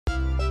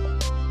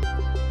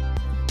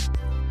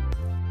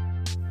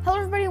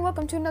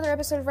welcome to another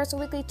episode of Wrestle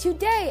Weekly.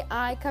 Today,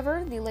 I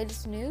cover the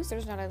latest news,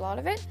 there's not a lot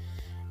of it,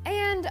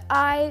 and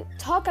I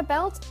talk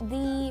about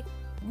the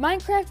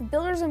Minecraft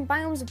Builders and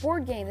Biomes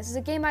board game. This is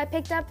a game I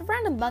picked up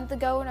around a month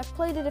ago, and I've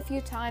played it a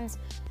few times,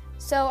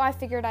 so I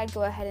figured I'd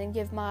go ahead and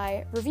give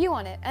my review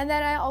on it, and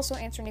then I also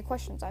answer any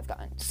questions I've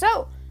gotten.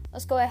 So,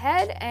 let's go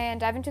ahead and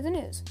dive into the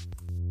news.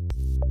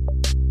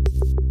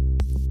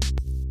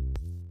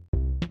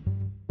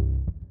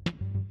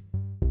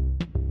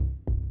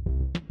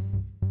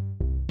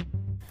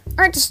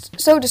 Alright,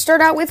 so to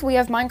start out with, we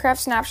have Minecraft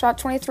Snapshot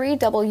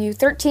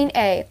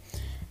 23W13A.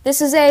 This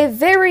is a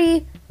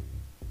very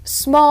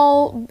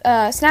small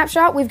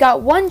snapshot. We've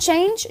got one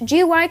change.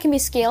 GUI can be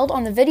scaled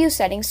on the video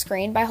settings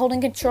screen by holding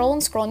Control and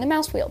scrolling the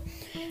mouse wheel.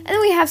 And then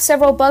we have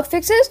several bug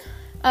fixes.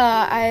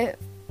 I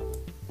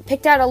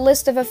picked out a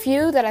list of a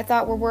few that I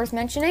thought were worth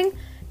mentioning.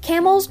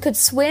 Camels could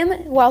swim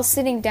while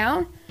sitting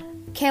down.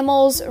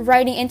 Camels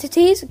riding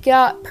entities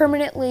got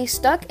permanently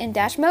stuck in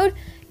dash mode.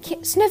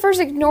 Sniffers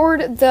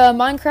ignored the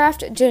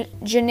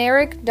Minecraft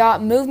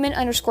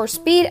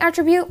generic.movement_speed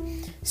attribute.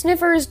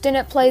 Sniffers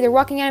didn't play the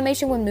walking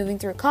animation when moving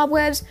through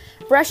cobwebs.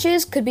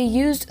 Brushes could be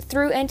used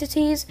through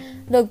entities.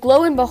 The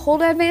glow and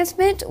behold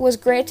advancement was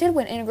granted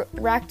when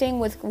interacting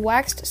with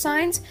waxed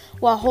signs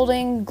while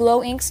holding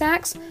glow ink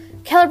sacks.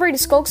 Calibrated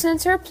skulk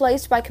sensor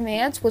placed by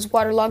commands was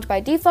waterlogged by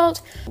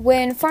default.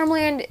 When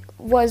farmland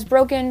was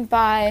broken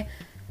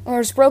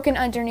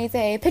underneath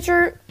a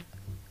pitcher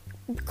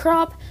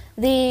crop,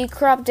 the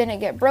crop didn't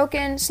get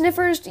broken.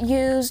 Sniffers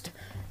used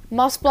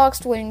moss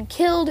blocks when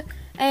killed,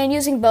 and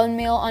using bone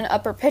meal on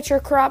upper pitcher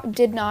crop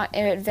did not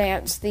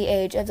advance the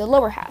age of the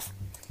lower half.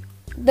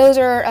 Those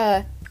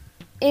are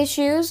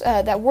issues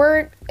that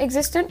were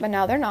existent, but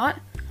now they're not.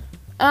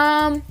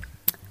 And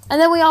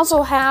then we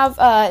also have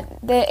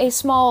a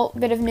small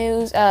bit of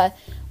news.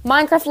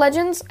 Minecraft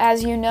Legends,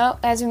 as you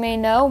may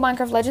know,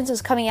 Minecraft Legends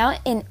is coming out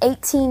in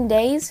 18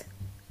 days,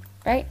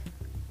 right?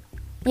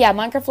 Yeah,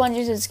 Minecraft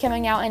Legends is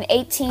coming out in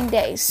 18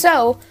 days.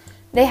 So,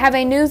 they have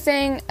a new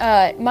thing,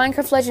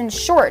 Minecraft Legends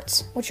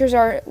Shorts, which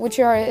are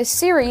a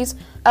series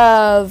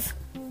of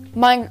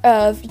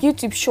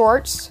YouTube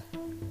Shorts,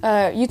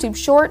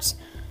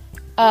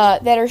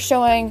 that are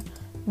showing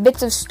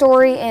bits of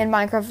story in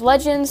Minecraft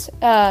Legends.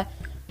 None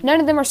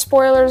of them are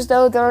spoilers,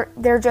 though.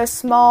 They're just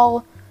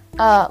small,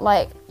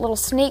 like little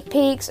sneak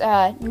peeks.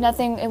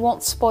 Nothing. It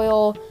won't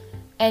spoil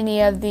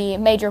any of the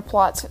major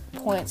plot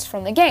points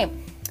from the game.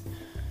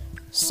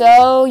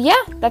 So,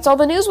 yeah, that's all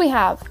the news we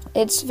have.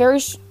 It's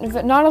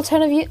not a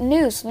ton of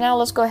news. Now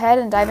let's go ahead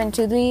and dive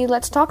into the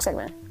Let's Talk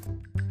segment.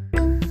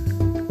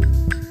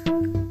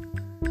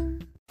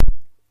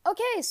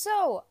 Okay,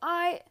 so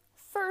I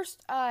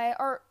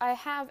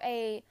have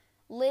a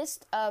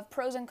list of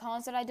pros and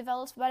cons that I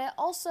developed, but I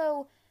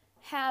also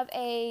have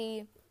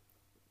the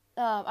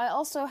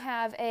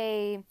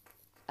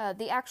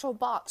actual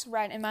box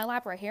right in my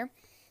lap right here.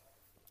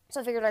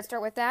 So I figured I'd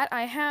start with that.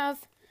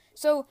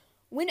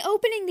 When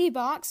opening the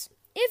box,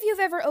 if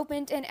you've ever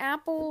opened an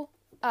iPhone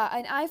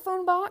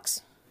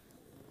box,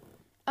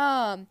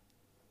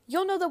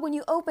 you'll know that when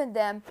you open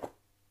them,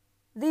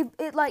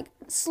 it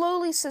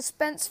slowly,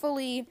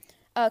 suspensefully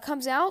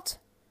comes out,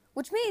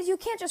 which means you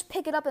can't just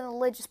pick it up and the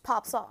lid just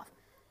pops off.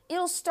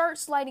 It'll start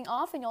sliding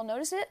off and you'll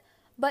notice it,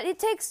 but it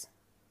takes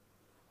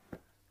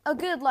a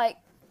good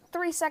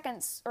 3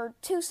 seconds or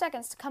 2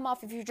 seconds to come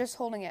off if you're just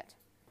holding it,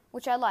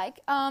 which I like.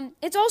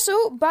 It's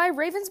also by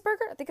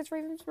Ravensburger. I think it's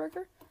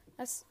Ravensburger.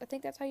 I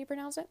think that's how you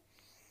pronounce it.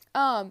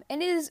 And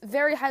it is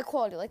very high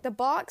quality. The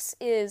box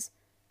is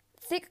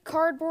thick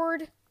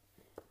cardboard.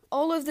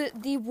 All of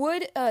the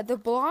wood, the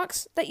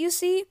blocks that you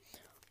see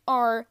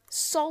are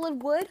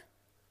solid wood.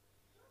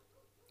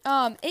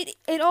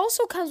 It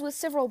also comes with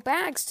several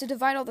bags to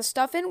divide all the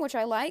stuff in, which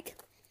I like.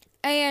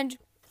 And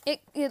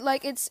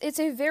it's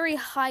a very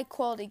high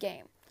quality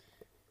game.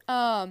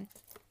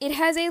 It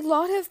has a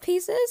lot of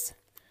pieces.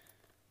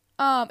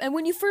 And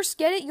when you first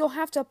get it, you'll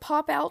have to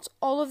pop out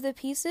all of the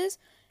pieces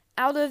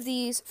out of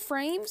these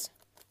frames,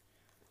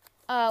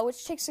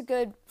 which takes a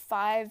good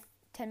 5-10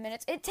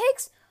 minutes. It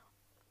takes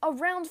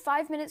around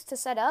 5 minutes to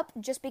set up,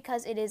 just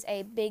because it is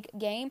a big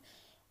game.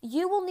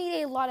 You will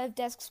need a lot of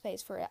desk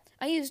space for it.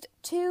 I used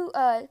 2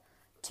 by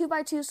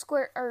 2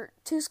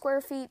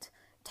 square feet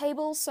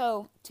tables,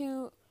 so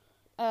in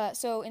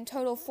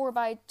total 4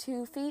 by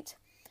 2 feet.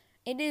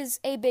 It is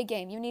a big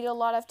game. You need a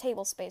lot of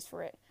table space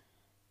for it.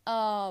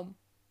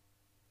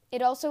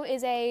 It also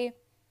is it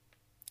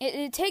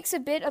takes a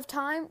bit of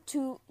time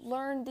to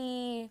learn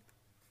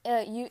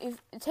it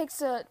takes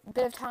a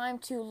bit of time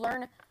to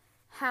learn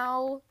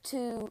how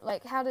to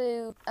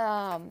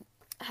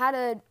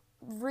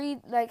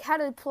read, how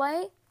to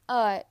play,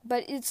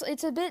 but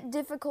it's a bit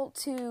difficult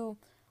to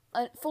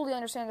fully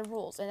understand the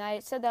rules, and I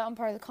said that on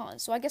part of the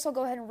cons, so I guess I'll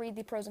go ahead and read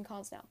the pros and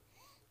cons now.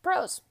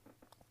 Pros.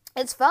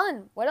 It's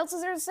fun. What else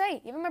is there to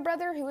say? Even my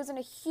brother, who isn't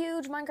a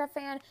huge Minecraft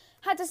fan,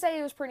 had to say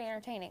it was pretty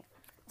entertaining.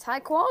 It's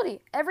high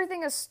quality.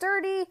 Everything is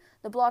sturdy,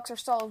 the blocks are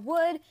solid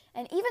wood,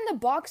 and even the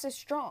box is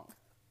strong.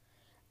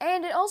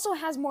 And it also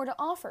has more to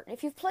offer.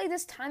 If you've played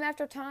this time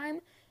after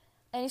time,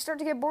 and you start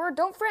to get bored,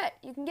 don't fret.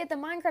 You can get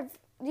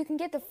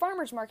the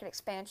farmer's market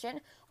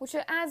expansion, which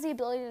adds the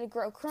ability to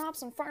grow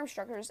crops and farm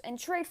structures and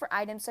trade for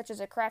items such as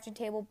a crafting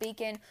table,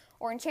 beacon,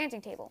 or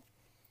enchanting table.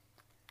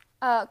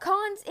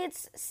 Cons,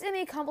 it's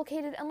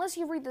semi-complicated. Unless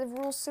you read the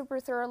rules super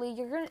thoroughly,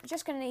 you're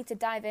just going to need to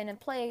dive in and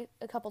play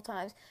a couple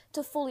times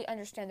to fully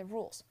understand the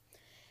rules.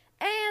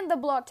 And the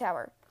block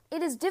tower.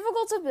 It is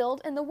difficult to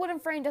build, and the wooden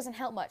frame doesn't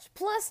help much.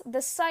 Plus,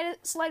 the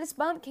slightest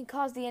bump can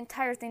cause the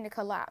entire thing to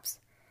collapse.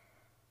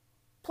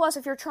 Plus,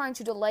 if you're trying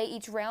to delay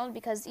each round,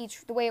 because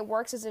the way it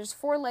works is there's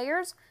 4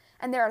 layers,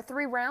 and there are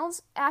 3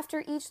 rounds.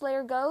 After each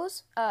layer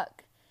goes,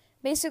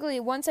 basically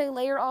once a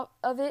layer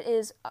of it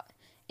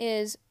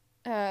is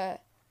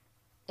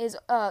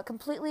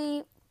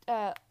completely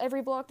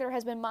every block there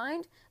has been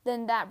mined,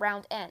 then that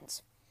round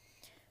ends.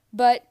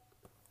 But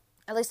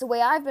at least the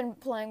way I've been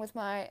playing with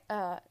my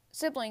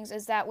siblings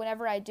is that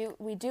whenever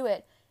we do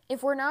it,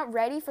 if we're not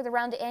ready for the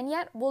round to end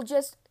yet, we'll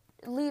just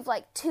leave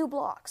like 2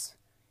 blocks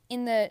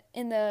in that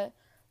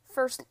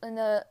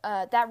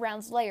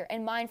round's layer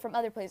and mine from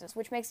other places,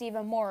 which makes it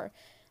even more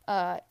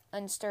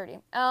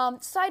unsturdy.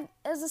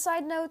 As a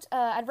side note,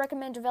 I'd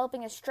recommend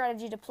developing a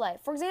strategy to play.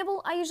 For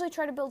example, I usually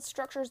try to build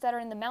structures that are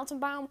in the mountain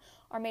biome,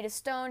 are made of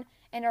stone,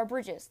 and are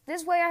bridges.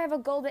 This way I have a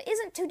goal that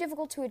isn't too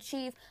difficult to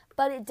achieve,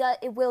 but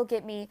it will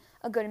get me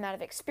a good amount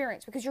of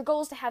experience, because your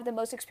goal is to have the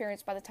most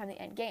experience by the time the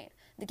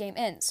game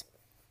ends.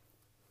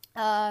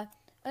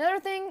 Another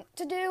thing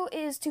to do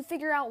is to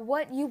figure out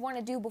what you want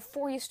to do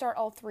before you start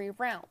all 3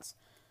 rounds.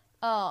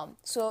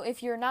 So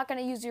if you're not going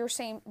to use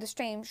the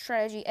same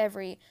strategy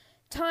every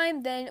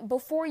time, then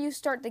before you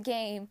start the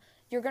game,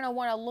 you're going to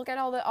want to look at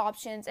all the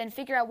options and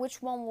figure out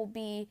which one will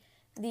be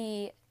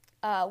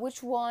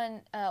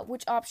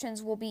which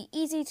options will be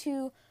easy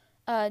to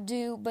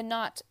do, but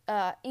not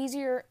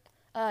easier,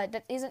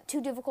 that isn't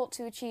too difficult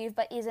to achieve,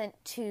 but isn't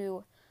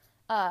too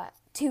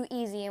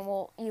easy, and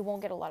you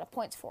won't get a lot of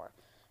points for.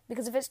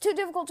 Because if it's too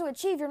difficult to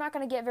achieve, you're not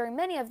going to get very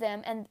many of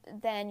them, and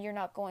then you're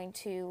not going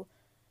to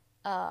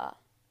get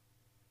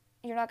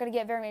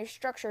very many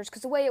structures.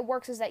 Because the way it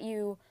works is that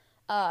your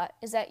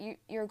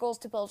goal is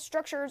to build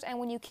structures, and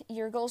when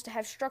your goal is to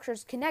have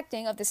structures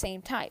connecting of the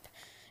same type.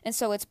 And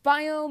so it's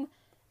biome,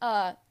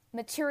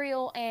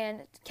 material,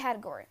 and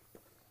category.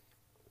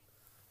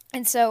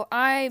 And so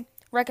I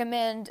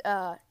recommend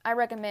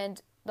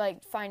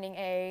like finding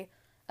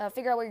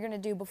figure out what you're going to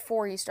do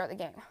before you start the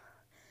game.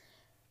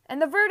 And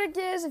the verdict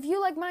is, if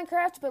you like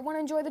Minecraft but want to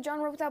enjoy the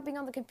genre without being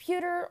on the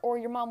computer, or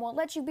your mom won't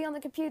let you be on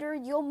the computer,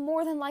 you'll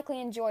more than likely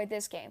enjoy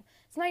this game.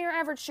 It's not your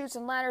average shoots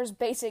and ladders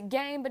basic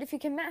game, but if you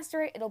can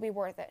master it, it'll be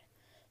worth it.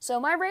 So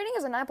my rating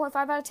is a 9.5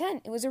 out of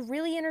 10. It was a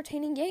really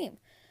entertaining game.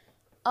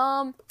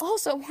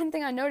 Also, one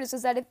thing I noticed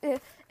is that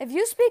if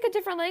you speak a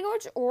different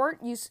language, or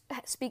you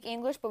speak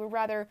English but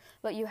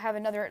you have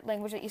another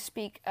language that you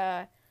speak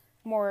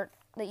more,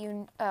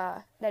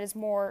 that is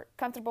more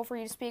comfortable for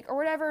you to speak or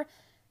whatever,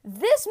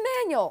 this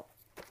manual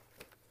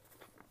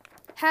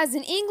has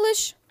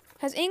English,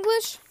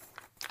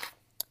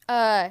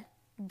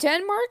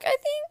 Denmark, I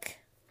think.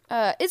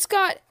 It's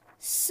got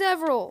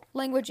several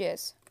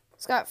languages.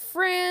 It's got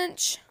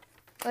French.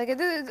 Like,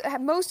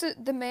 most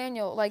of the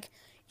manual, like,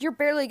 you're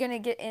barely gonna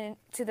get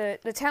into the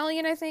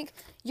Italian, I think.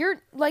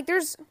 You're, like,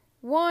 there's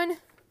 1,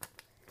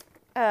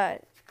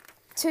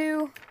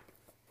 2,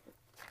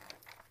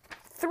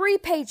 3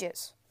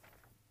 pages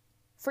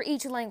for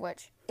each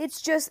language.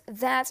 It's just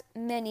that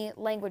many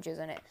languages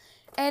in it.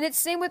 And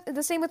it's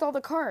the same with all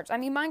the cards. I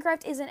mean,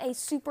 Minecraft isn't a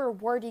super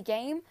wordy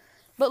game,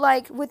 but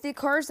like with the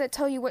cards that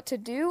tell you what to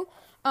do,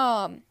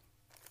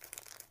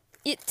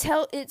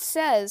 it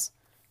says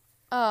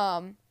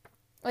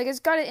like it's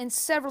got it in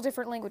several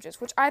different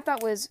languages, which I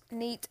thought was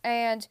neat.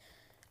 And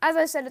as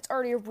I said, it's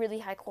already a really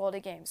high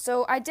quality game.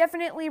 So I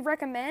definitely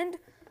recommend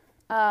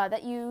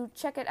that you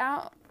check it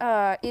out.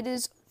 It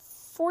is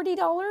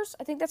 $40.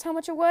 I think that's how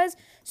much it was.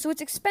 So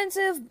it's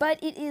expensive,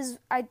 but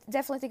I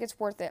definitely think it's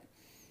worth it.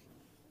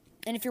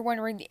 And if you're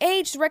wondering the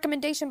age, the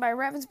recommendation by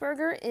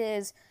Ravensburger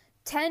is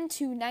 10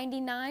 to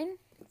 99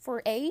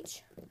 for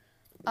age.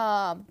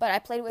 But I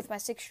played with my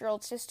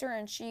 6-year-old sister,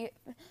 and she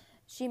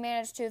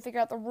managed to figure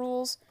out the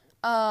rules.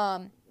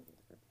 You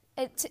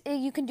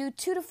can do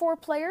 2 to 4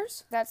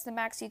 players. That's the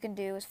max you can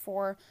do is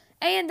 4.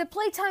 And the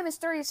playtime is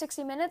 30 to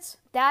 60 minutes.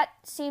 That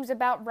seems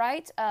about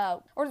right.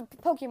 Or the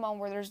Pokemon,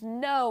 where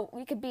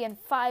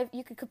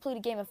you could complete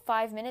a game in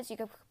 5 minutes. You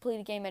could complete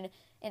a game in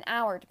an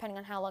hour, depending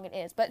on how long it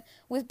is. But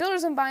with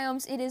Builders and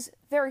Biomes, it is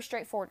very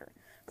straightforward.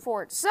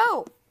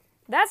 So,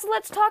 that's the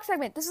Let's Talk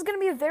segment. This is going to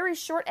be a very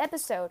short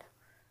episode.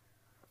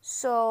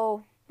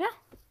 So, yeah.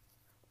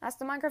 That's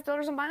the Minecraft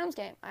Builders and Biomes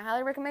game. I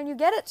highly recommend you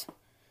get it.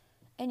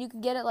 And you can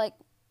get it, like,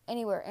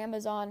 anywhere.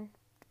 Amazon.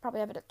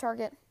 Probably have it at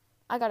Target.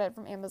 I got it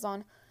from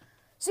Amazon.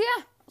 So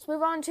yeah, let's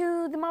move on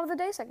to the Mob of the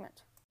Day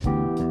segment.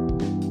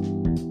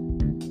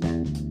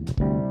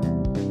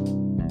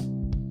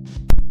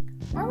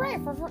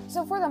 Alright,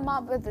 so for the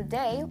Mob of the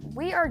Day,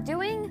 we are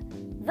doing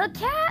the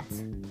cat,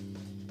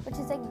 which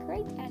is a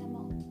great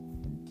animal.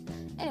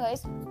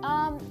 Anyways,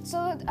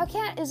 so a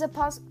cat is a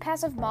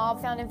passive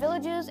mob found in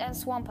villages and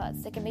swamp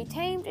huts that can be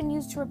tamed and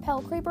used to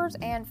repel creepers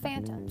and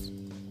phantoms.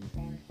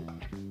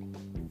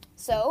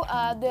 So,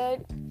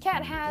 the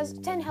cat has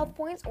 10 health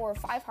points or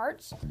 5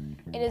 hearts.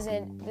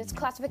 Its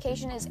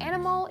classification is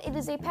animal. It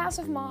is a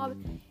passive mob.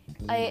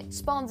 It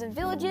spawns in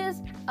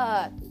villages,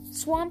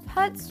 swamp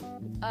huts,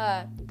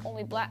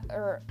 only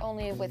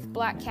with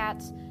black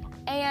cats,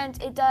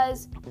 and it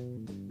does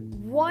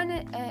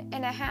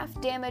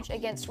 1.5 damage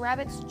against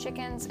rabbits,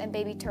 chickens, and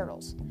baby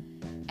turtles.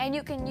 And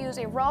you can use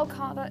a raw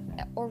cod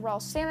or raw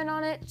salmon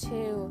on it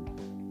to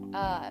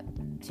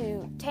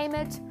tame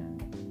it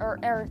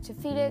or to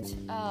feed it.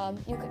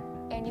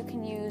 You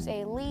can use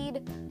a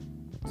lead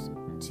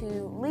to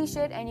leash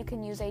it, and you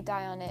can use a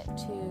dye on it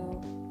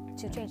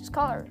to change its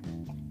color.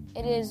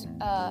 It is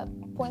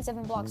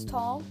 0.7 blocks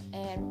tall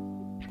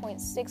and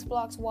 0.6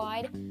 blocks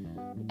wide,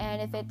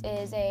 and if it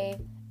is a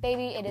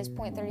baby, it is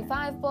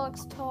 0.35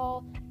 blocks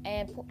tall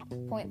and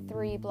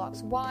 0.3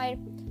 blocks wide,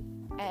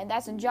 and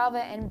that's in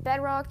Java. And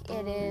Bedrock,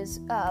 it is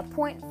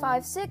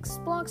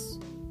 0.56 blocks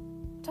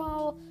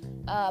tall,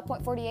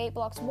 0.48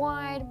 blocks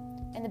wide,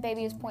 and the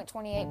baby is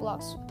 0.28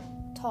 blocks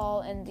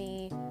tall, and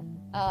the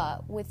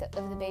width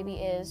of the baby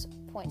is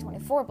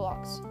 0.24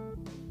 blocks.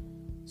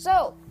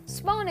 So,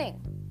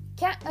 spawning.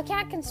 Cats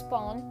can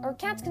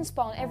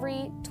spawn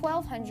every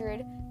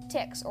 1,200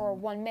 ticks or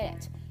 1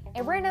 minute.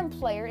 A random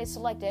player is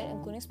selected,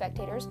 including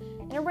spectators,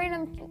 and a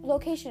random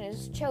location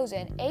is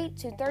chosen 8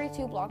 to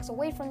 32 blocks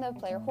away from the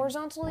player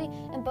horizontally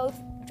in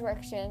both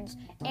directions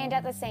and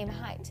at the same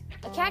height.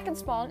 A cat can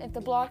spawn if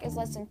the block is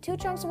less than 2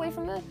 chunks away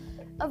from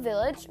a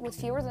village with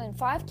fewer than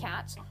 5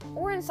 cats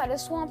or inside a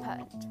swamp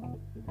hut.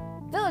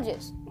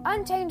 Villages.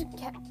 Untamed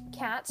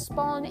cats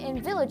spawn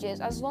in villages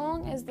as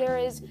long as there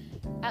is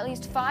at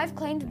least 5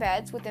 claimed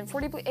beds within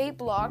 48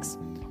 blocks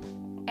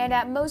and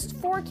at most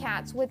 4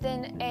 cats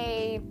within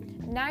a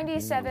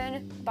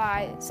 97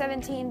 by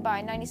 17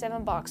 by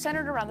 97 box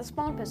centered around the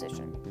spawn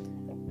position.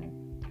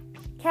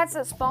 Cats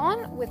that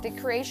spawn with the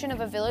creation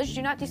of a village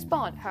do not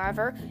despawn.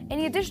 However,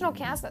 any additional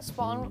cats that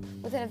spawn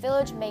within a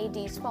village may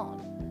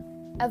despawn.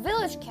 A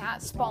village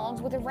cat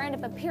spawns with a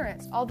random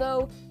appearance,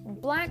 although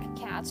black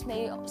cats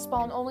may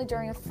spawn only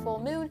during a full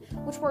moon,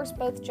 which works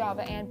both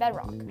Java and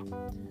Bedrock.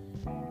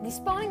 The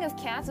spawning of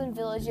cats in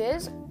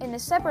villages is a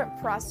separate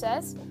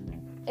process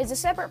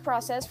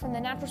from the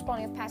natural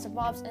spawning of passive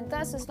mobs, and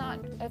thus is not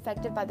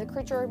affected by the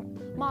creature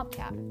mob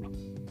cap.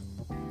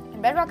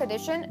 In Bedrock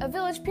Edition, a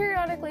village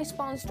periodically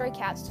spawns stray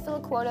cats to fill a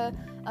quota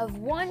of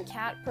 1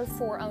 cat per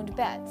 4 owned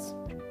beds,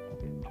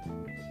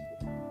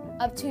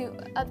 up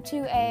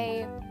to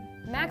a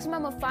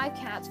maximum of 5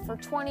 cats for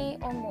 20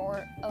 or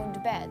more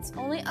owned beds.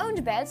 Only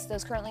owned beds,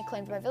 those currently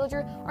claimed by a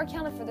villager, are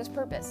counted for this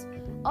purpose.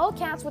 All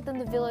cats within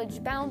the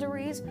village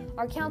boundaries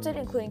are counted,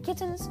 including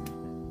kittens.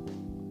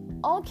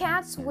 All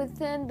cats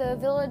within the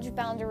village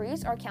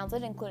boundaries are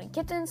counted, including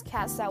kittens,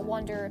 cats that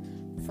wander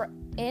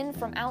in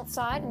from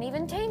outside, and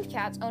even tamed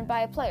cats owned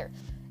by a player.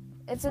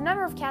 If the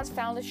number of cats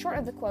found is short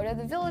of the quota,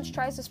 the village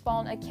tries to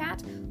spawn a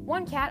cat,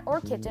 1 cat,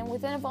 or kitten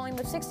within a volume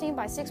of 16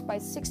 by 6 by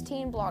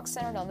 16 blocks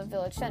centered on the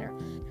village center.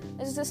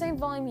 This is the same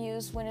volume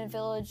used when a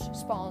village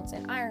spawns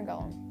an iron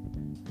golem.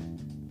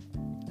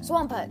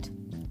 Swamp hut.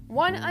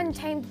 1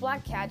 untamed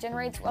black cat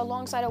generates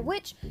alongside a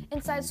witch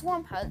inside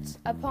swamp huts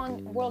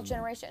upon world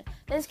generation.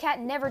 This cat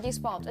never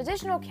despawns.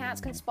 Additional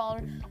cats can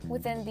spawn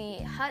within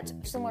the hut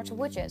similar to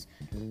witches.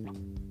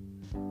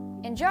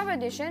 In Java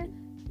Edition,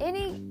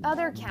 any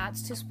other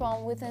cats to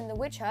spawn within the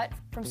witch hut,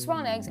 from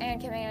spawn eggs and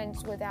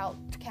commands without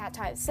cat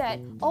type set,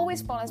 always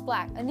spawn as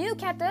black. A new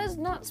cat does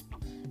not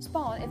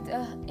spawn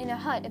in a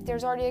hut if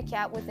there's already a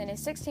cat within a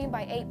 16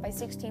 by 8 by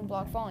 16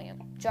 block volume.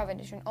 Java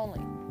Edition only.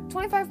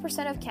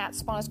 25% of cats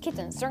spawn as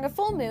kittens. During a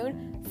full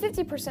moon,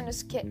 50%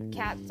 of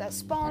cats that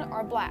spawn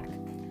are black.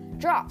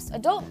 Drops.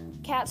 Adult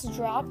cats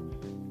drop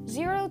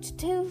 0 to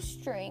 2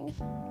 string.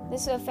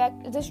 This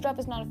drop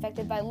is not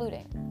affected by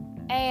looting.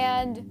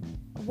 And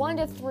 1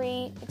 to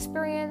 3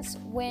 experience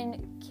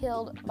when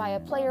killed by a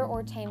player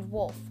or tamed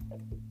wolf.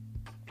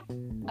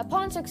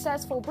 Upon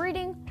successful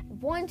breeding,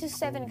 1 to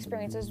 7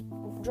 experiences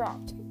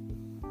dropped.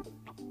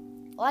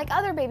 Like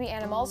other baby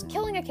animals,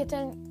 killing a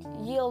kitten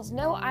yields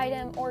no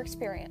item or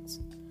experience.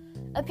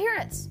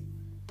 Appearance.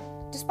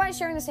 Despite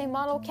sharing the same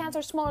model, cats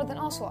are smaller than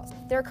ocelots.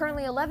 There are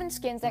currently 11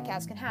 skins that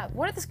cats can have.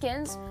 One of the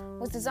skins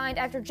was designed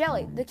after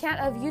Jelly, the cat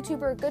of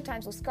YouTuber Good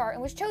Times with Scar,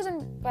 and was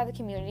chosen by the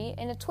community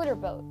in a Twitter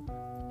vote.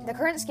 The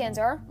current skins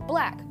are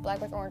black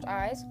with orange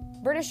eyes,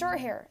 British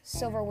Shorthair,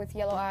 silver with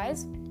yellow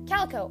eyes,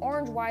 Calico,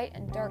 orange, white,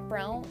 and dark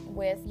brown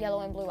with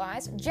yellow and blue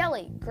eyes,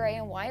 Jelly, gray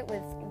and white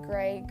with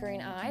gray,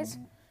 green eyes,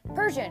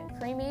 Persian,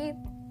 creamy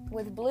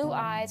with blue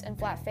eyes and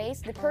flat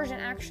face. The Persian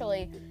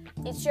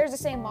it shares the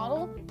same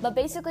model, but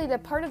basically the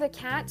part of the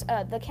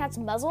cat's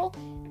muzzle,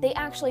 they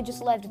actually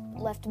just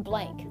left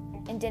blank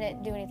and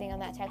didn't do anything on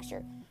that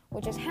texture,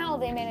 which is how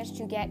they managed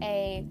to get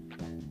a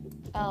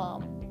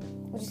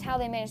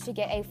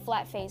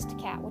flat-faced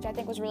cat, which I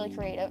think was really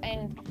creative,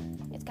 and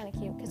it's kind of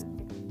cute because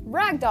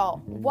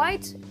ragdoll,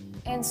 white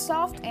and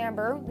soft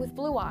amber with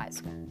blue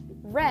eyes.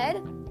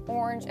 Red,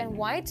 orange, and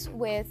white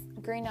with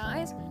green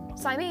eyes.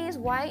 Siamese,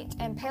 white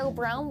and pale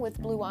brown with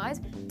blue eyes.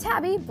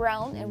 Tabby,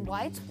 brown and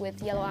white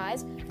with yellow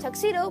eyes.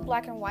 Tuxedo,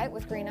 black and white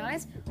with green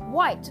eyes.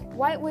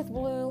 White with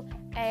blue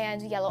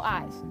and yellow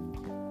eyes.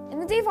 In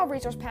the default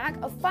resource pack,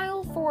 a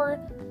file for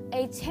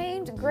a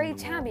tamed gray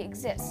tabby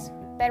exists,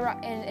 Bedrock,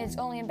 and it's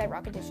only in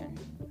Bedrock Edition.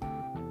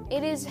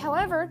 It is,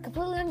 however,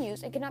 completely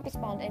unused and cannot be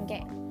spawned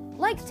in-game.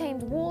 Like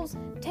tamed wolves,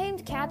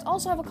 tamed cats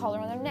also have a collar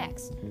on their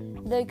necks.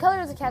 The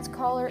color of the cat's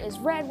collar is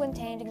red when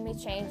tamed and can be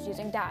changed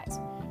using dyes.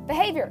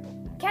 Behavior.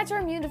 Cats are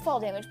immune to fall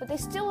damage, but they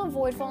still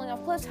avoid falling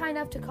off cliffs high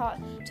enough to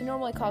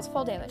normally cause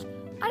fall damage.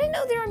 I didn't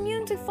know they're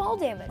immune to fall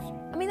damage.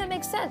 I mean, that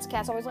makes sense.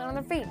 Cats always land on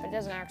their feet, but it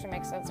doesn't actually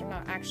make sense. They're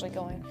not actually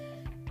going...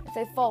 If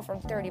they fall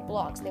from 30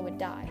 blocks, they would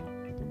die.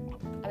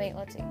 I mean,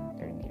 let's see,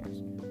 30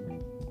 meters.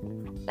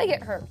 They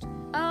get hurt.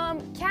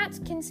 Cats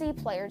can see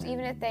players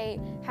even if they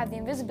have the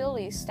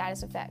invisibility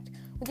status effect.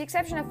 With the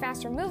exception of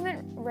faster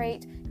movement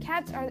rate,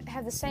 cats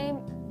have the same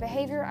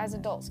behavior as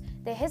adults.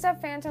 They hiss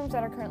at phantoms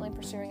that are currently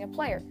pursuing a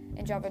player,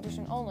 in Java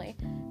Edition only.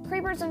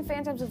 Creepers and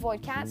phantoms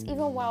avoid cats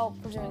even while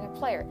pursuing a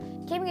player,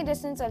 keeping a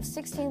distance of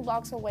 16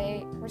 blocks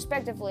away,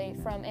 respectively,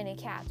 from any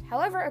cat.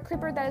 However, a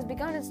creeper that has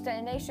begun its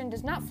detonation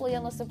does not flee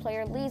unless the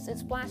player leaves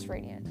its blast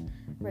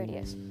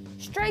radius.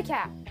 Stray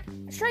cat.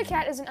 A stray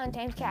cat is an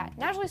untamed cat.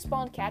 Naturally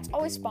spawned cats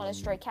always spawn as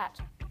stray cats.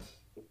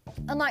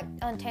 Unlike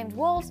untamed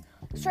wolves,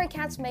 stray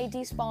cats may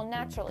despawn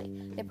naturally.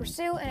 They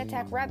pursue and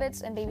attack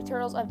rabbits and baby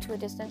turtles up to a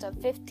distance of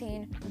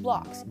 15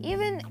 blocks.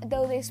 Even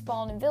though they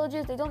spawn in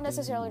villages, they don't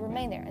necessarily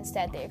remain there.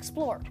 Instead, they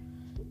explore.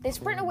 They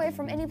sprint away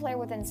from any player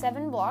within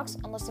 7 blocks,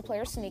 unless the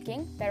player is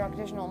sneaking, Bedrock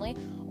Edition only,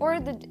 or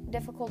the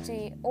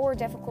difficulty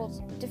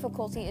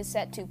is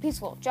set to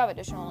peaceful, Java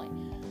Edition only,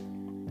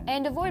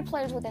 and avoid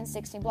players within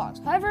 16 blocks.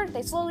 However,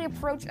 they slowly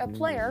approach a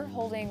player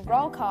holding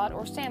raw cod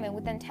or salmon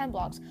within 10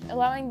 blocks,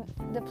 allowing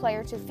the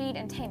player to feed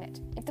and tame it.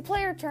 If the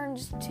player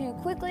turns too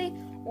quickly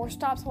or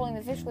stops holding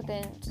the fish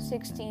within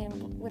 6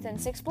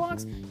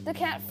 blocks, the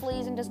cat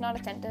flees and does not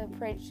attempt to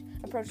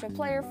approach the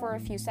player for a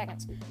few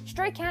seconds.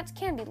 Stray cats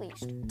can be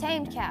leashed.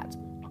 Tamed cat.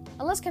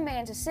 Unless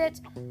commanded to sit,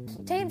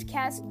 tamed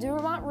cats do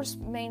not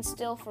remain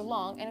still for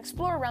long and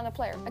explore around the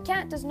player. A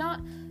cat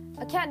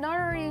not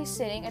already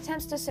sitting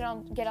attempts to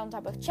get on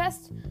top of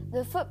chests,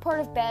 the foot part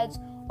of beds,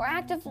 or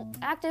active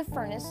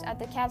furnace at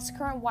the cat's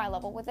current Y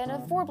level within a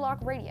 4-block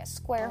radius,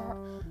 square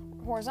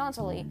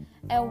horizontally,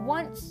 and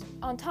once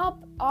on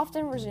top,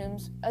 often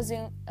assumes a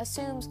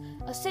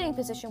sitting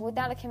position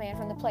without a command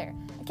from the player.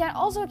 A cat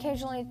also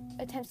occasionally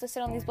attempts to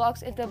sit on these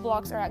blocks if the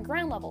blocks are at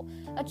ground level.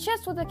 A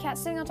chest with a cat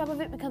sitting on top of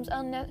it becomes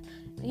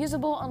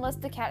unusable unless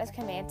the cat is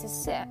commanded to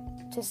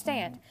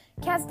stand.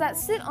 Cats that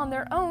sit on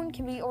their own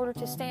can be ordered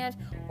to stand,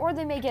 or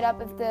they may get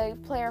up if the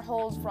player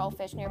holds raw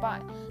fish nearby.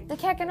 The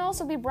cat can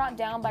also be brought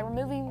down by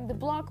removing the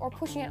block or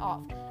pushing it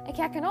off. A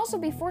cat can also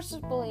be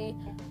forcibly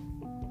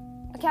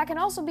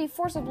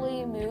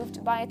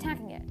moved by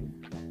attacking it.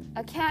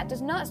 A cat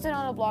does not sit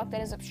on a block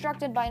that is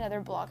obstructed by another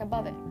block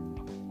above it.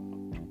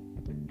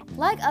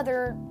 Like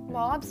other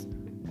mobs,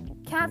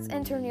 cats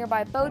enter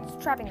nearby boats,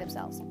 trapping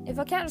themselves. If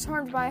a cat is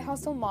harmed by a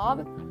hostile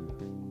mob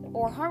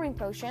or harming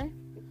potion,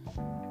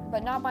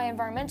 but not by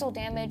environmental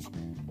damage,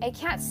 a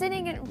cat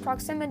sitting in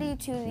proximity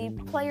to the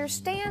player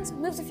stands,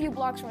 moves a few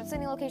blocks from its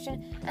sitting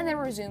location, and then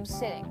resumes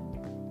sitting.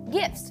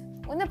 Gifts.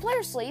 When the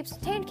player sleeps,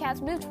 tamed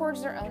cats move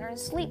towards their owner and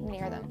sleep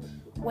near them.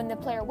 When the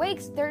player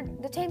wakes,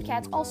 the tamed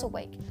cats also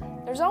wake.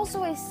 There is a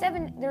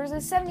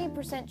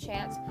 70%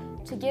 chance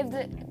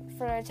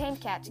for a tamed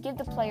cat to give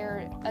the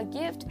player a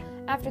gift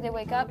after they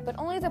wake up, but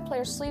only if the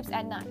player sleeps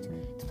at night.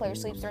 If the player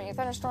sleeps during a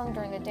thunderstorm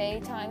during the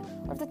daytime,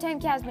 or if the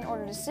tamed cat has been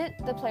ordered to sit,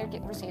 the player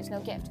receives no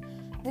gift.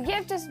 The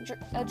gift is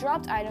a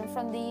dropped item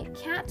from the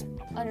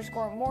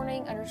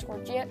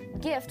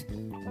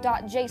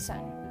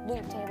cat_morning_gift.json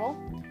loot table.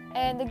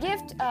 And the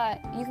gift,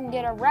 you can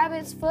get a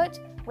rabbit's foot,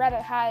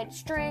 rabbit hide,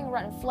 string,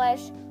 rotten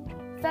flesh,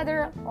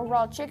 feather, or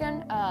raw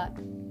chicken.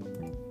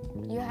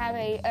 You have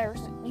a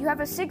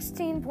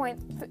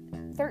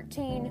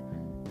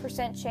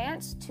 16.13%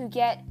 chance to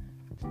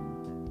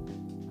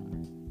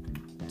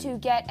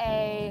get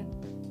a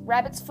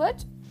rabbit's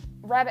foot,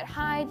 rabbit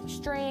hide,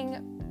 string,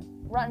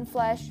 rotten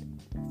flesh,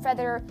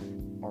 feather,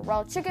 or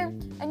raw chicken,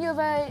 and you have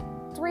a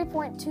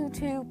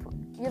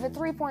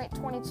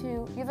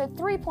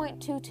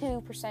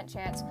 3.22%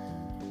 chance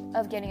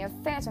of getting a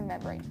phantom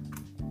memory.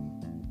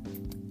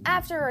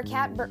 After a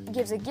cat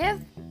gives a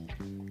gift,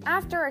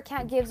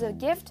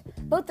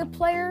 both the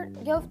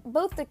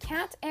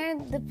cat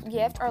and the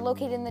gift are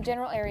located in the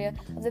general area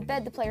of the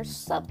bed the player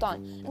slept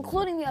on,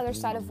 including the other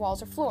side of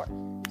walls or floor.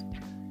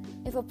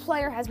 If a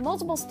player has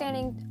multiple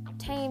standing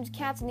tamed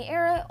cats in the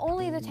area,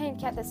 only the tamed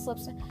cat that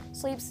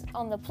sleeps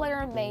on the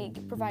player may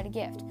provide a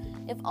gift.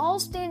 If all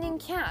standing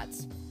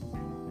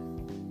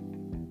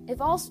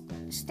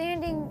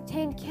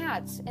tamed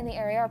cats in the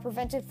area are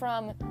prevented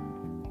from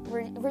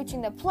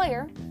reaching the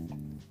player,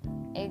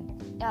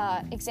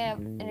 an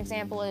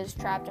example is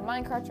trapped in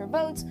minecarts or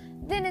boats,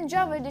 Then in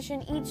Java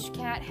Edition, each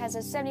cat has a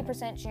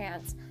 70%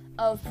 chance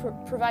of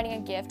providing a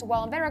gift,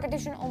 while in Bedrock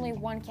Edition, only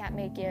one cat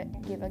may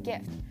give a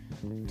gift.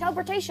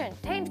 Teleportation.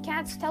 Tamed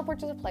cats teleport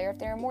to the player if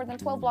they are more than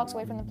 12 blocks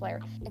away from the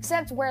player,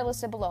 except where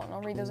listed below, and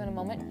I'll read those in a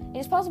moment. It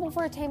is possible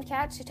for a tamed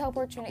cat to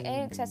teleport to an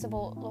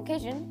inaccessible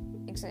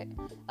location,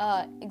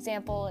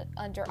 example,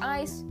 under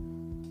ice,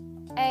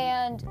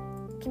 and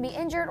can be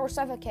injured or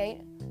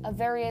suffocate of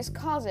various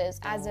causes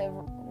as a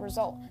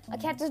result. A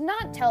cat does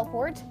not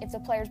teleport if the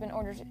cat has been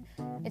ordered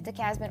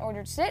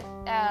to sit.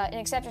 An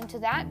exception to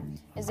that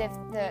is if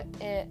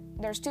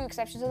there's two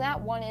exceptions to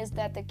that. One is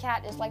that the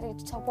cat is likely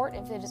to teleport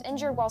if it is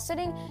injured while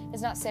sitting, it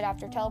does not sit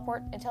after it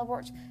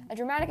teleports. A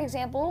dramatic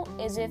example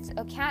is if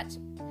a cat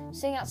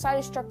sitting outside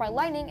is struck by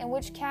lightning, in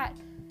which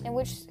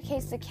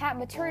case the cat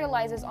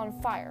materializes on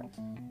fire.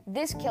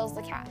 This kills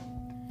the cat.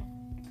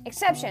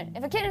 Exception: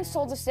 if a kitten is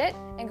told to sit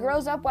and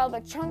grows up while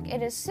the chunk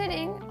it is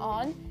sitting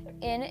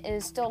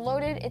is still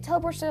loaded, it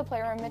teleports to the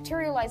player and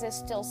materializes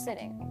still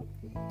sitting.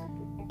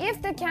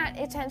 If the cat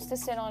attempts to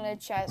sit on a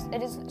chest, it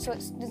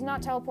does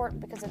not teleport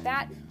because of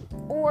that.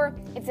 Or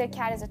if the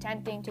cat is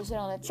attempting to sit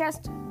on a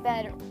chest,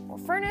 bed, or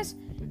furnace,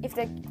 if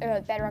the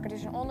Bedrock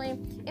Edition only.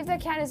 If the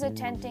cat is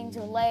attempting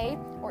to lay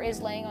or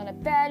is laying on a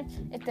bed,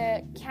 if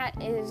the cat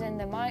is in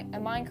a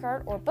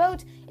minecart or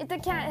boat, if the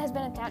cat has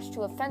been attached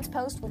to a fence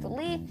post with a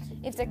lead,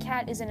 if the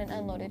cat is in an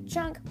unloaded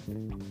chunk,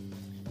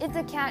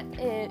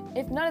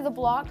 if none of the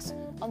blocks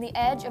on the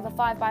edge of a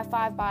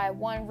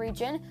 5x5x1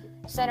 region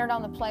centered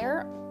on the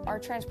player are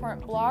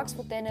transparent blocks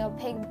within an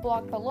opaque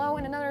block below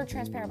and another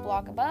transparent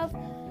block above,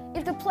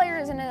 if the player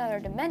is in another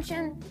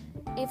dimension,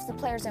 if the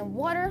player is in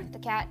water, the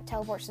cat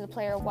teleports to the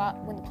player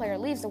when the player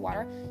leaves the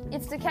water.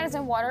 If the cat is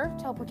in water,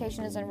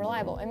 teleportation is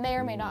unreliable and may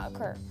or may not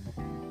occur.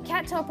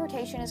 Cat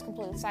teleportation is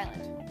completely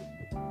silent.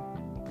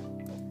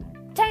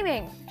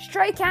 Taming.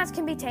 Stray cats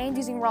can be tamed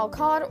using raw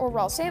cod or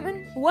raw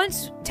salmon.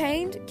 Once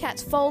tamed,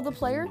 cats follow the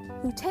player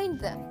who tamed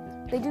them.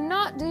 They do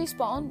not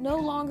despawn, no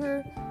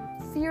longer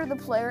fear the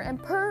player,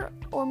 and purr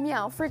or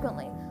meow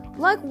frequently.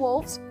 Like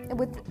wolves, and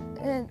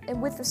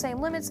with the same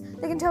limits,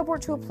 they can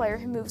teleport to a player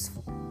who moves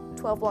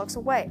 12 blocks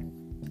away.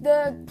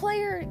 The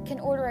player can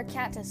order a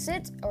cat to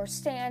sit or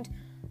stand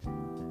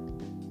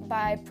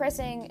by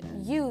pressing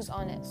use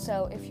on it.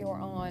 So if you're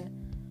on,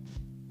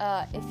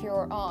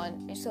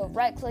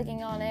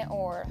 right-clicking on it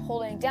or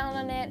holding down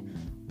on it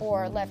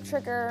or left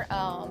trigger.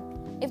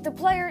 If the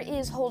player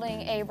is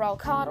holding a raw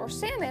cod or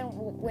salmon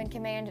when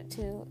commanding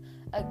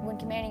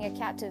a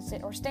cat to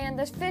sit or stand,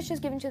 this fish is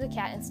given to the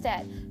cat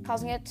instead,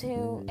 causing it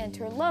to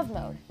enter love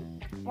mode.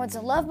 Once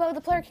in love mode,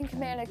 the player can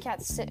command a cat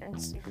to sit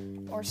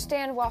or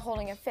stand while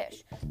holding a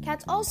fish.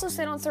 Cats also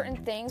sit on certain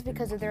things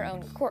because of their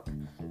own accord.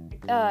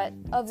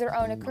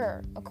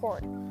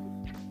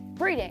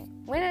 Breeding.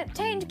 When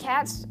tamed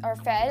cats are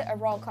fed a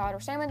raw cod or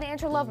salmon, they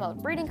enter love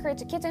mode. Breeding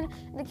creates a kitten,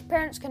 and the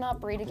parents cannot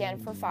breed again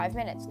for 5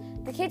 minutes.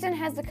 The kitten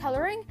has the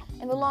coloring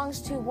and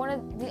belongs to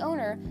the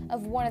owner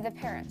of one of the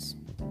parents.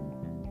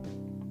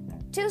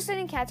 Two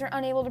sitting cats are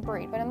unable to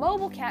breed, but a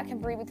mobile cat can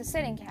breed with a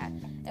sitting cat,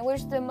 in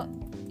which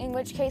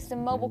case the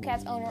mobile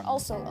cat's owner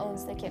also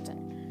owns the kitten.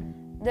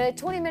 The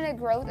 20-minute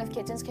growth of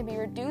kittens can be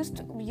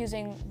reduced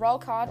using raw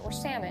cod or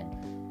salmon.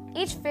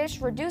 Each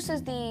fish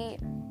reduces the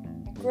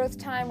growth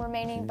time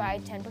remaining by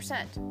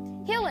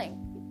 10%. Healing.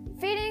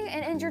 Feeding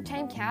an injured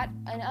tame cat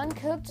an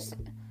uncooked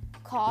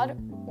cod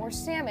or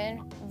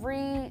salmon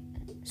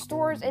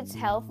restores its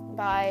health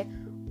by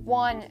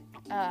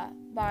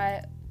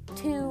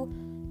 2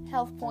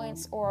 health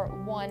points or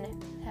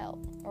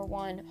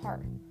 1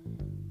 heart.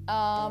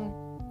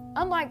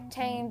 Unlike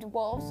tamed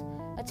wolves,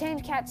 a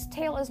tamed cat's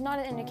tail is not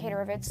an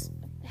indicator of its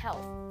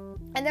health.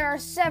 And there are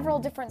several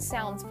different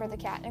sounds for the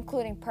cat,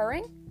 including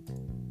purring.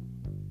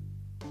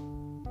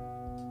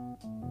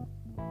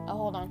 Oh,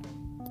 hold on.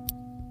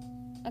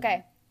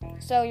 Okay,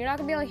 so you're not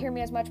going to be able to hear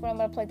me as much, but I'm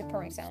going to play the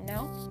purring sound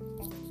now.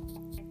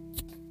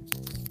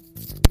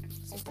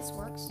 See if this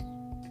works.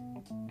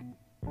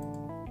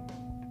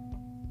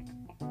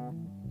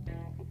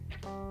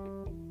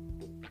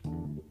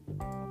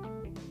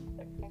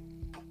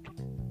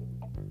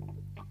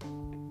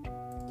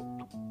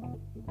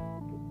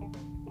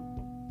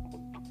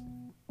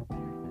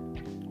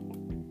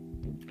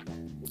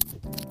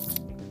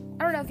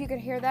 I don't know if you could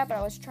hear that, but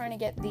I was trying to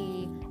get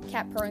the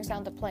cat purring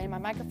sound to play in my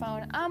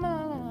microphone.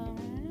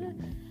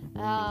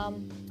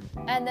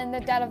 And then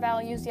the data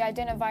values, the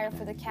identifier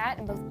for the cat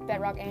in both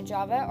Bedrock and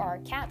Java are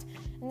cat,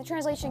 and the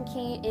translation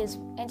key is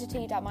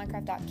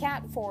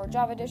entity.minecraft.cat for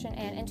Java Edition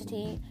and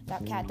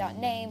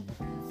entity.cat.name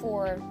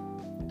for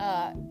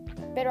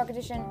Bedrock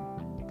Edition,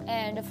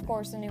 and of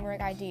course the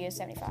numeric ID is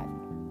 75.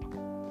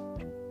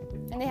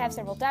 And they have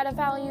several data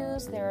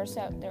values. There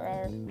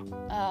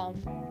are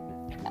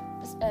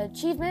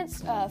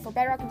achievements for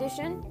Bedrock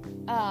Edition.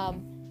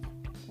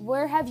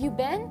 Where have you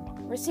been?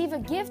 Receive a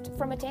gift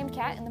from a tamed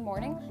cat in the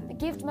morning. The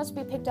gift must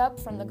be picked up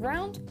from the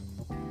ground.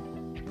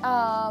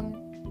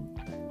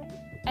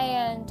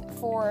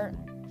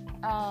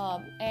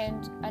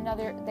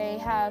 They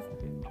have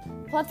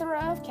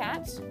plethora of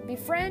cats.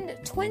 Befriend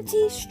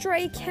 20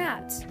 stray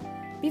cats.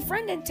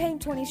 Befriend and tame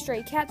 20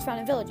 stray cats found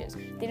in villages.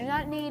 They do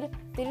not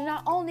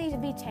all need to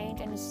be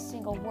tamed in a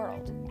single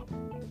world.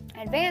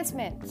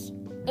 Advancements.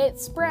 It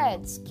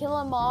spreads. Kill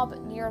a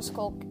mob near a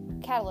skull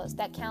catalyst.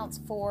 That counts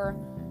for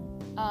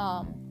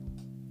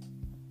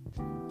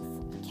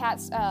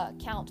cats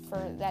count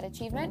for that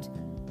achievement.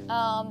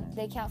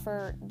 They count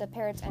for the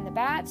parrots and the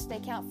bats. They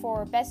count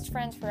for best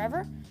friends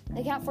forever.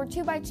 They count for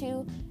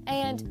 2x2,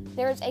 and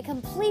there's a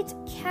complete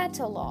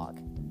catalog,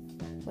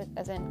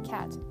 as in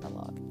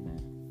cat-a-log.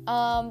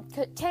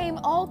 Tame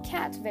all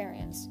cat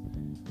variants.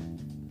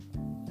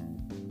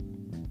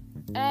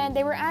 And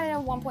they were added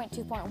in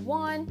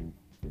 1.2.1,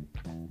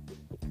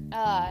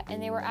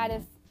 and they were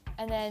added,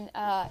 and then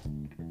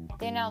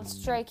they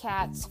announced stray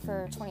cats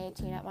for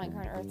 2018 at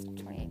Minecraft Earth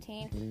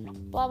 2018.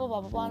 Blah, blah,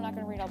 blah, blah, blah. I'm not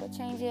going to read all the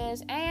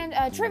changes. And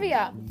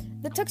trivia.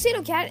 The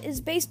tuxedo cat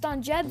is based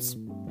on Jeb's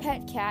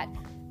pet cat,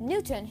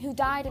 Newton, who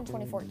died in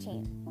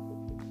 2014.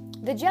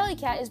 The jelly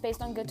cat is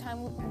based on Good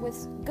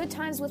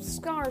Times with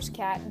Scars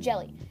cat,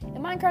 Jelly.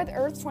 In Minecraft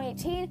Earth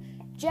 2018,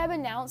 Jeb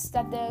announced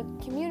that the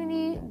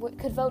community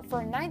could vote for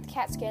a 9th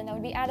cat skin that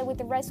would be added with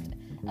the rest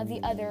of the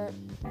other,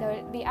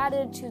 that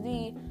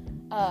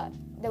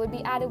would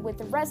be added with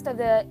the rest of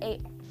the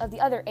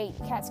other 8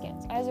 cat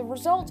skins. As a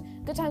result,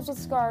 Good Times with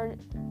Scars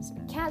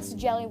cat's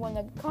Jelly won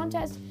the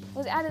contest,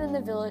 was added in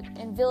the Village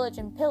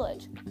and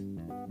Pillage.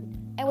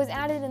 And was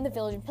added in the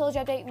Village and Pillage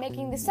update,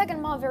 making the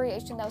second mob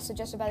variation that was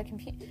suggested by the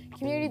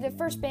community, the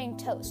first being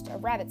Toast, a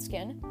rabbit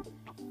skin.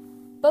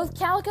 Both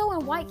calico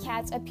and white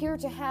cats appear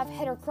to have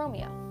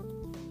heterochromia.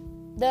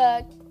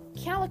 The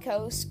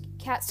calico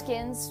cat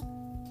skin's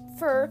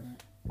fur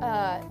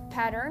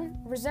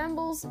pattern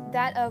resembles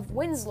that of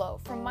Winslow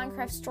from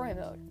Minecraft Story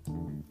Mode.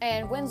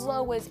 And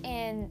Winslow was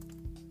in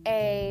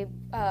a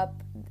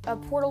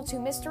Portal to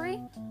Mystery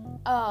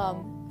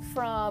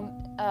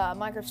from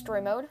Minecraft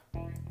Story Mode.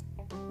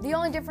 The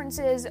only difference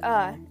is,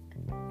 so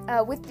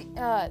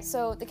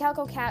the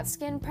calico cat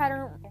skin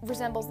pattern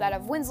resembles that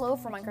of Winslow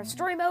from Minecraft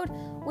Story Mode,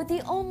 with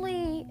the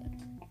only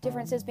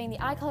differences being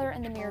the eye color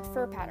and the mirrored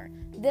fur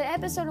pattern. The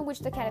episode in which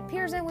the cat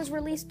appears in was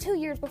released 2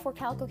 years before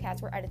calico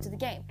cats were added to the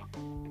game.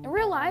 In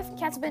real life,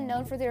 cats have been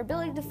known for their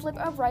ability to flip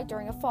upright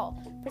during a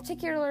fall,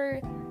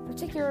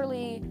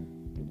 particularly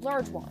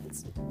large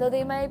ones, though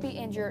they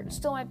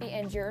still might be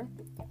injured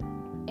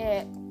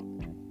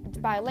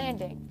by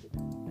landing.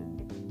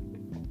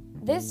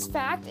 This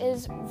fact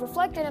is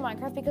reflected in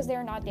Minecraft because they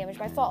are not damaged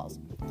by falls.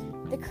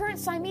 The current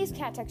Siamese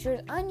cat texture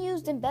is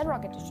unused in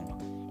Bedrock Edition.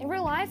 In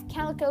real life,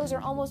 calicos are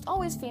almost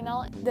always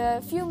female.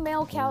 The few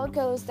male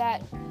calicos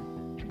that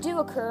do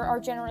occur are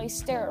generally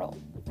sterile.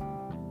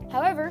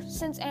 However,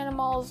 since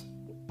animals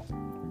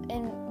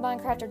in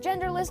Minecraft are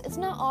genderless, it's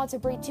not odd to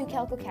breed 2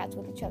 calico cats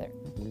with each other.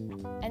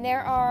 And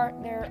there are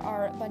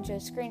a bunch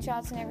of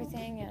screenshots and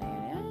everything.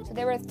 So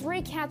there were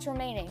 3 cats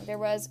remaining. There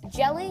was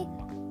Jelly,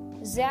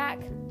 Zach,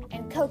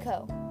 and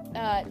Coco.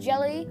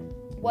 Jelly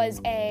was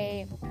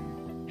Good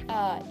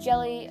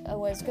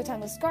Time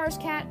with Scars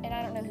cat, and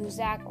I don't know who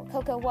Zach or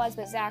Coco was,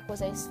 but Zach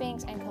was a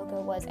Sphinx and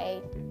Coco was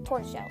a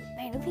tortoiseshell.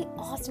 Man, it'd be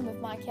awesome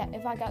if I were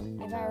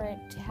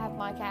to have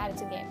my cat added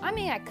to the game. I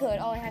mean, I could.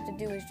 All I have to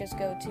do is just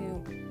go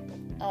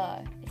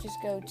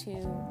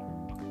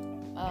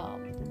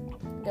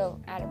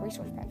add a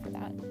resource pack for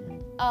that.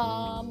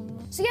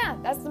 So yeah,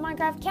 that's the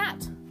Minecraft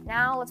cat.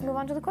 Now let's move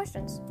on to the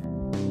questions.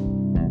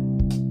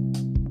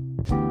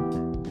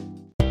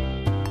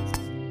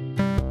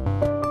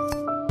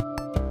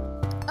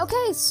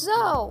 Okay,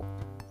 so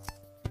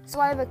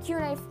I have a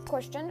Q&A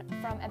question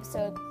from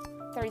episode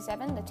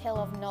 37, The Tale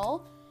of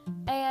Null,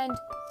 and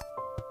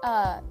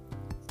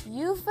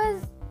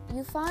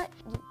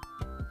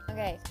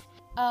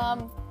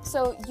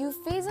so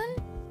Euphazin,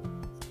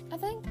 I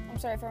think, I'm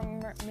sorry if I'm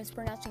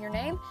mispronouncing your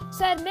name,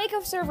 said, make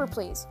a server,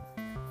 please.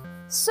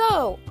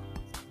 So,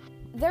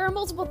 there are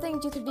multiple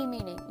things you could be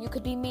meaning. You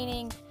could be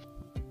meaning,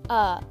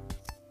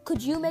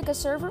 could you make a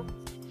server?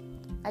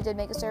 I did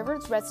make a server.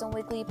 It's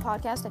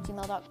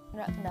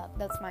redstoneweeklypodcast@gmail.com. No,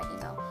 that's my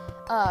email.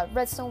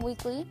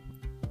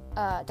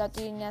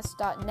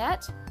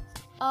 redstoneweekly.dns.net.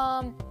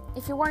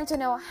 If you're wanting to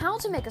know how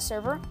to make a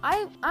server,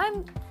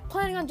 I'm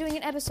planning on doing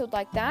an episode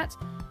like that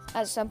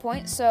at some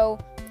point. So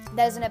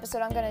that is an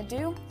episode I'm gonna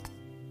do.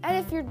 And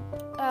if you're,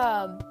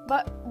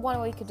 but one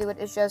way you could do it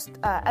is just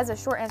as a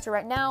short answer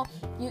right now.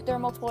 There are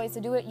multiple ways to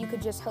do it. You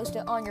could just host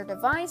it on your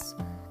device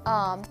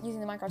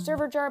using the Minecraft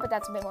server jar, but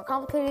that's a bit more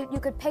complicated.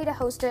 You could pay to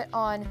host it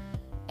on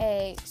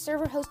a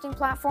server hosting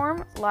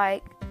platform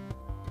like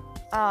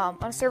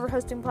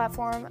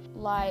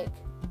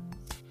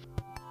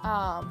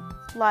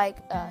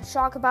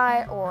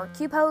Shopify or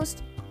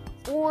CubeHost,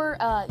 or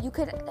you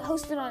could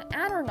host it on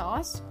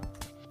Aternos,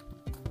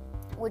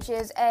 which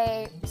is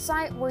a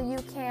site where you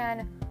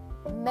can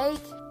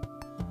make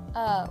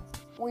a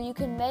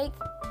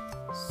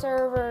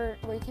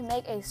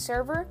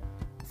server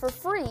for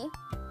free.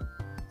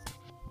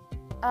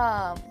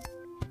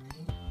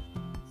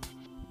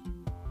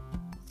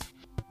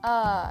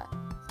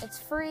 It's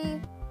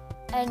free,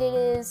 and it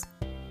is,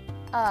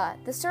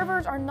 the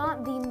servers are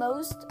not the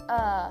most,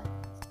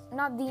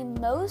 not the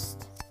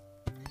most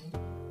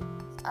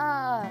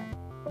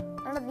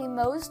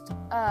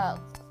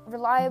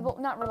reliable,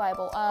 not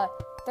reliable,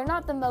 they're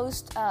not the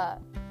most,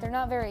 they're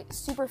not very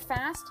super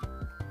fast,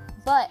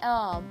 but,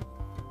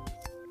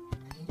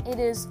 it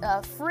is,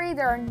 free,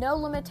 there are no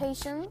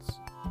limitations,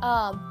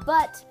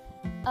 but,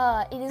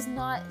 it is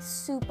not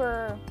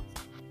super,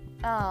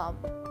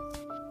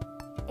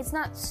 it's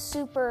not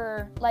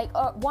super, like,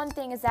 one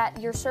thing is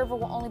that your server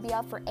will only be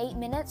up for 8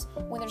 minutes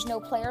when there's no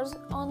players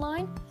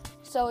online,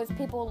 so if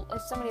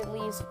somebody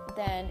leaves,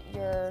 then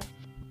you're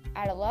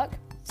out of luck.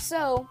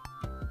 So,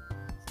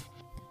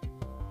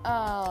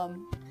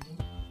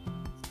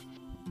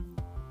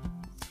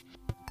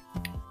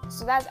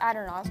 so that's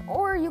Aternos.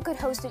 Or you could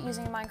host it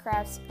using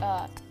Minecraft's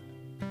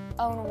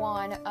own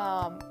one,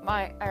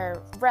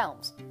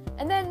 realms.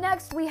 And then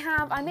next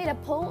I made a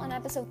poll in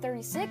episode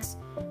 36,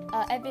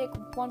 Epic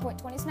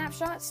 1.20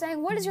 snapshot,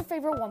 saying what is your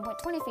favorite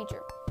 1.20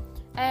 feature?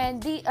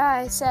 And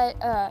I said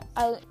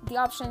the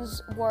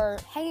options were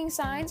hanging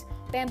signs,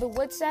 bamboo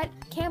wood set,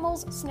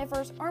 camels,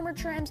 sniffers, armor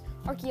trims,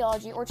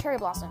 archaeology, or cherry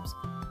blossoms.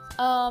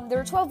 There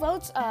were 12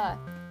 votes.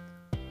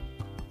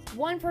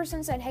 One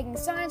person said hanging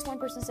signs, one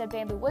person said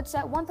bamboo wood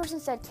set, one person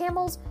said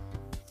camels,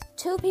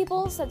 2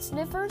 people said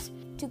sniffers,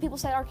 2 people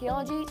said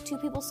archaeology, 2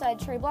 people said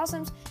cherry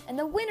blossoms, and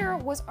the winner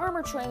was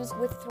armor trims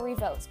with 3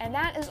 votes. And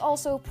that is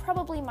also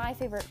probably my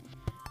favorite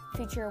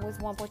feature with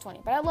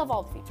 1.20, but I love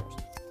all the features.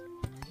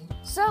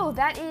 So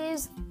that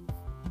is,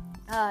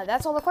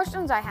 that's all the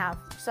questions I have.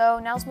 So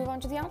now let's move on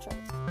to the outro.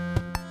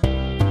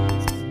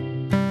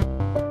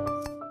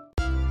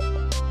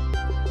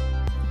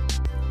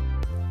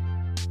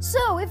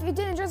 So if you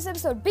did enjoy this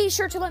episode, be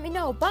sure to let me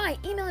know by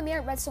emailing me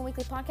at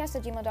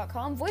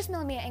redstoneweeklypodcast@gmail.com,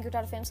 voicemailing me at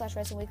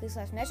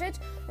anchor.fm/redstoneweekly/message,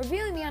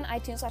 reviewing me on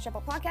iTunes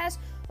 /Apple Podcasts,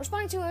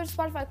 responding to a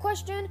Spotify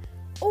question,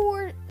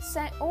 or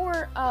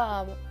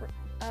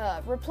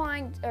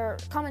replying or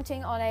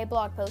commenting on a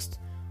blog post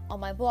on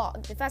my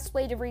blog. The fastest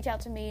way to reach out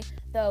to me,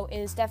 though,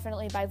 is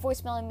definitely by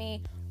voicemailing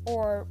me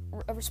or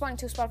responding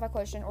to a Spotify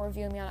question or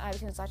reviewing me on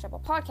iTunes /Apple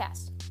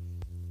Podcasts.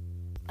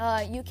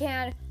 You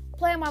can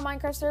play on my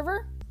Minecraft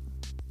server,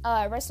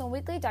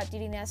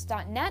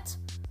 redstoneweekly.ddns.net.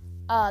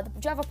 The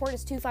Java port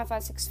is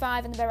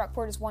 25565 and the Bedrock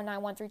port is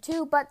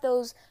 19132, but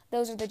those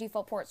are the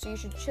default ports, so you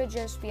should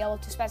just be able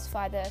to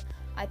specify the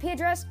IP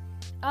address.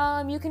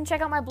 You can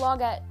check out my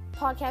blog at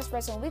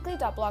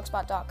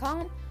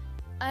podcastredstoneweekly.blogspot.com,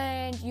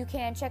 and you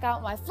can check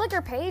out my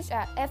Flickr page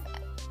at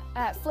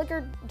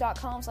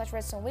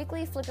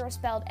flickr.com/redstoneweekly. Flickr is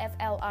spelled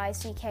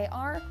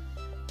FLICKR.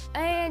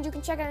 And you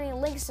can check out any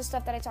links to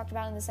stuff that I talked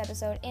about in this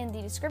episode in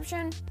the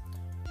description.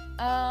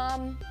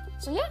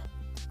 So yeah,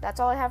 that's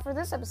all I have for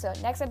this episode.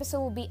 Next episode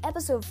will be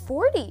episode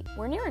 40.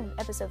 We're nearing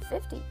episode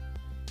 50.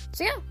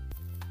 So yeah,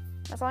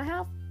 that's all I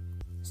have.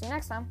 See you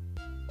next time.